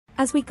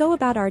As we go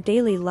about our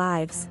daily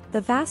lives,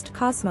 the vast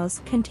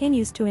cosmos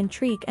continues to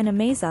intrigue and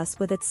amaze us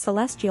with its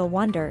celestial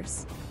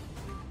wonders.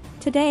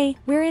 Today,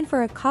 we're in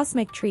for a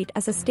cosmic treat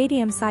as a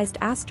stadium-sized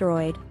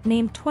asteroid,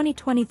 named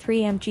 2023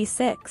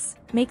 MG6,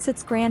 makes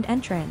its grand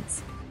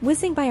entrance,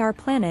 whizzing by our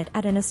planet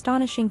at an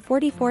astonishing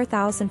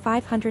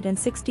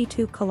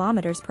 44,562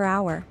 kilometers per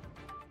hour.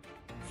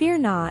 Fear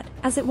not,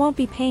 as it won't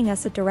be paying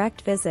us a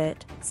direct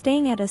visit,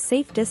 staying at a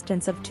safe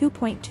distance of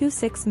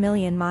 2.26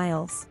 million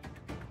miles.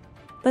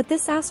 But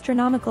this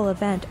astronomical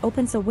event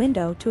opens a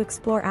window to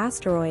explore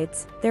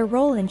asteroids, their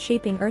role in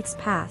shaping Earth's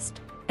past,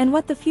 and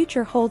what the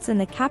future holds in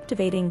the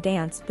captivating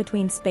dance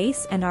between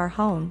space and our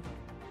home.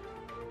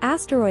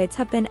 Asteroids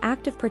have been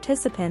active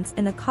participants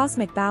in the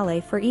cosmic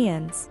ballet for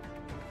eons.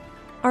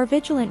 Our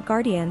vigilant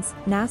guardians,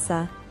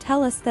 NASA,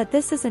 tell us that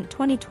this isn't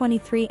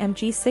 2023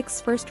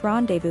 MG6's first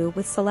rendezvous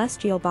with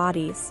celestial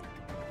bodies.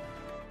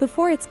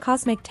 Before its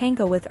cosmic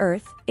tango with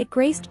Earth, it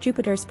graced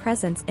Jupiter's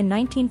presence in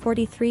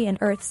 1943 and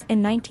Earth's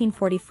in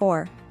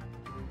 1944.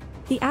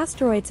 The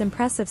asteroid's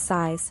impressive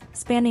size,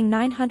 spanning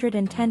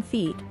 910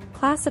 feet,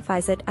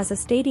 classifies it as a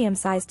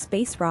stadium-sized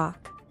space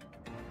rock.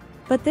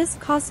 But this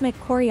cosmic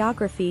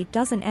choreography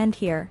doesn't end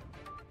here.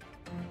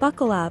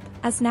 Buckle up,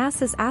 as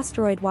NASA's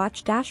Asteroid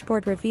Watch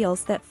dashboard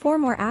reveals that 4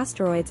 more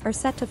asteroids are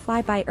set to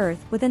fly by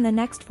Earth within the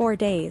next 4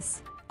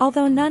 days,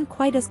 although none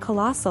quite as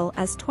colossal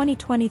as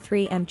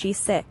 2023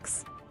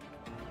 MG6.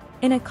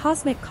 In a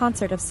cosmic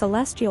concert of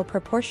celestial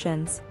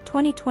proportions,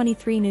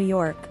 2023 New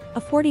York, a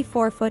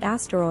 44-foot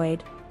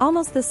asteroid,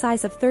 almost the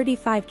size of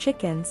 35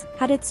 chickens,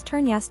 had its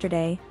turn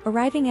yesterday,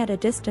 arriving at a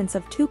distance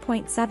of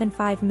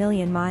 2.75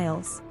 million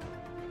miles.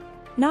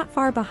 Not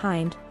far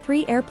behind,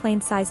 3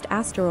 airplane-sized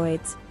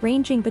asteroids,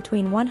 ranging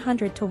between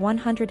 100 to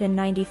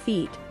 190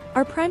 feet,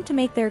 are primed to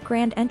make their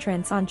grand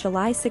entrance on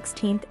July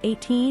 16,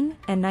 18,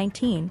 and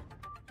 19.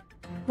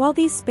 While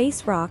these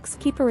space rocks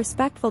keep a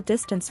respectful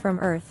distance from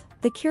Earth,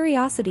 the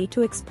curiosity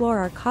to explore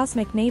our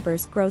cosmic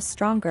neighbors grows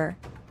stronger.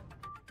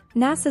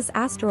 NASA's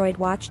Asteroid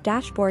Watch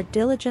dashboard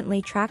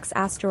diligently tracks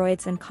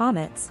asteroids and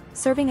comets,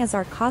 serving as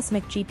our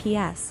cosmic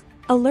GPS,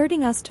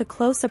 alerting us to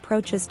close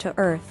approaches to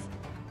Earth.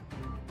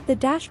 The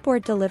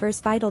dashboard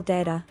delivers vital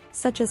data,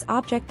 such as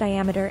object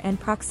diameter and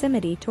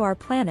proximity to our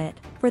planet,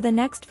 for the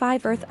next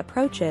 5 Earth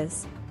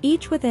approaches,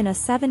 each within a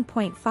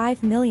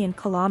 7.5 million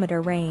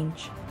kilometer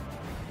range.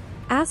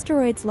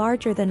 Asteroids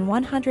larger than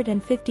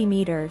 150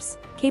 meters,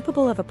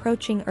 capable of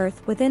approaching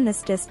Earth within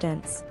this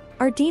distance,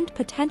 are deemed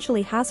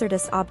potentially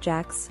hazardous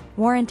objects,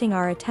 warranting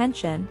our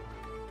attention.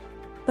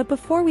 But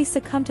before we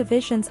succumb to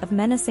visions of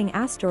menacing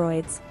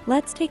asteroids,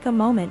 let's take a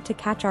moment to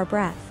catch our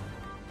breath.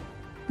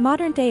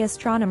 Modern-day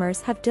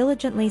astronomers have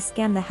diligently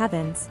scanned the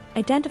heavens,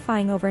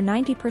 identifying over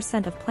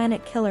 90% of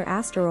planet-killer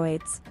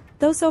asteroids,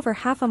 those over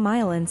half a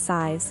mile in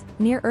size,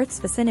 near Earth's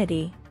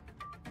vicinity.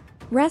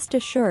 Rest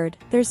assured,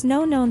 there's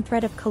no known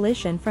threat of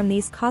collision from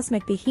these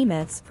cosmic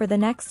behemoths for the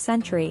next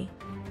century.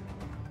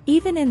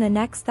 Even in the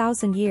next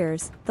 1,000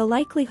 years, the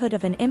likelihood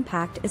of an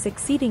impact is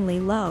exceedingly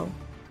low.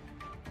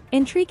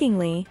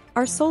 Intriguingly,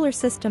 our solar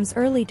system's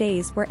early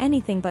days were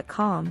anything but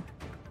calm.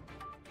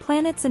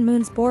 Planets and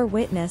moons bore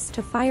witness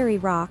to fiery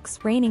rocks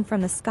raining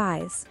from the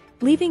skies,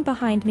 leaving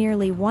behind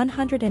nearly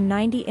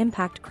 190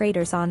 impact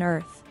craters on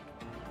Earth.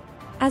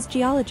 As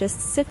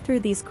geologists sift through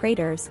these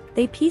craters,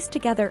 they piece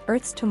together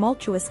Earth's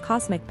tumultuous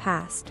cosmic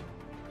past.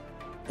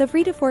 The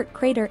Vredefort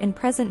crater in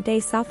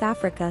present-day South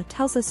Africa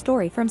tells a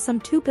story from some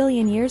 2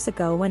 billion years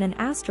ago when an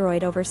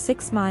asteroid over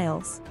 6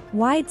 miles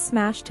wide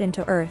smashed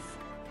into Earth.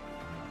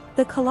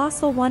 The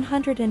colossal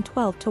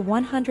 112 to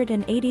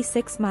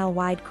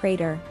 186-mile-wide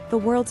crater, the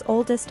world's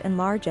oldest and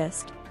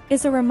largest,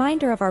 is a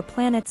reminder of our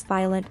planet's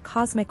violent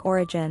cosmic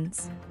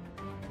origins.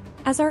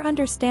 As our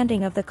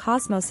understanding of the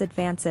cosmos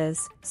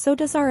advances, so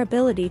does our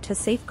ability to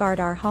safeguard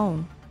our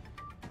home.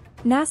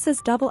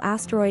 NASA's Double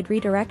Asteroid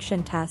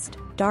Redirection Test,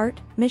 DART,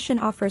 mission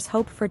offers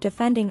hope for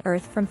defending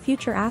Earth from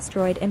future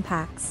asteroid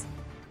impacts.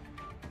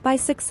 By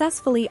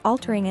successfully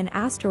altering an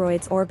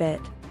asteroid's orbit,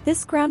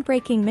 this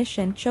groundbreaking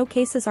mission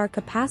showcases our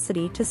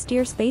capacity to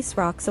steer space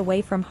rocks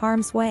away from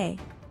harm's way.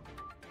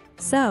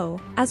 So,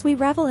 as we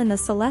revel in the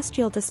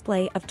celestial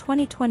display of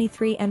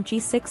 2023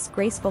 MG6's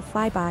graceful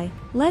flyby,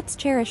 let's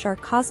cherish our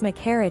cosmic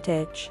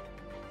heritage.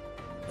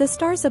 The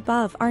stars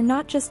above are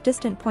not just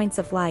distant points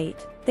of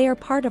light, they are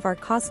part of our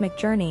cosmic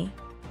journey.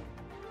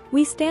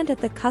 We stand at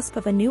the cusp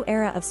of a new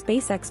era of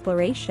space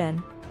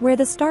exploration, where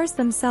the stars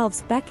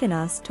themselves beckon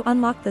us to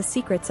unlock the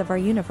secrets of our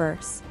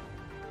universe.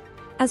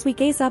 As we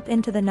gaze up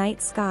into the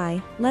night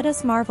sky, let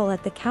us marvel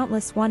at the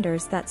countless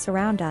wonders that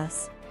surround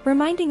us,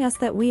 reminding us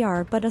that we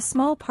are but a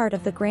small part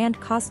of the grand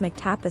cosmic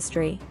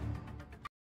tapestry.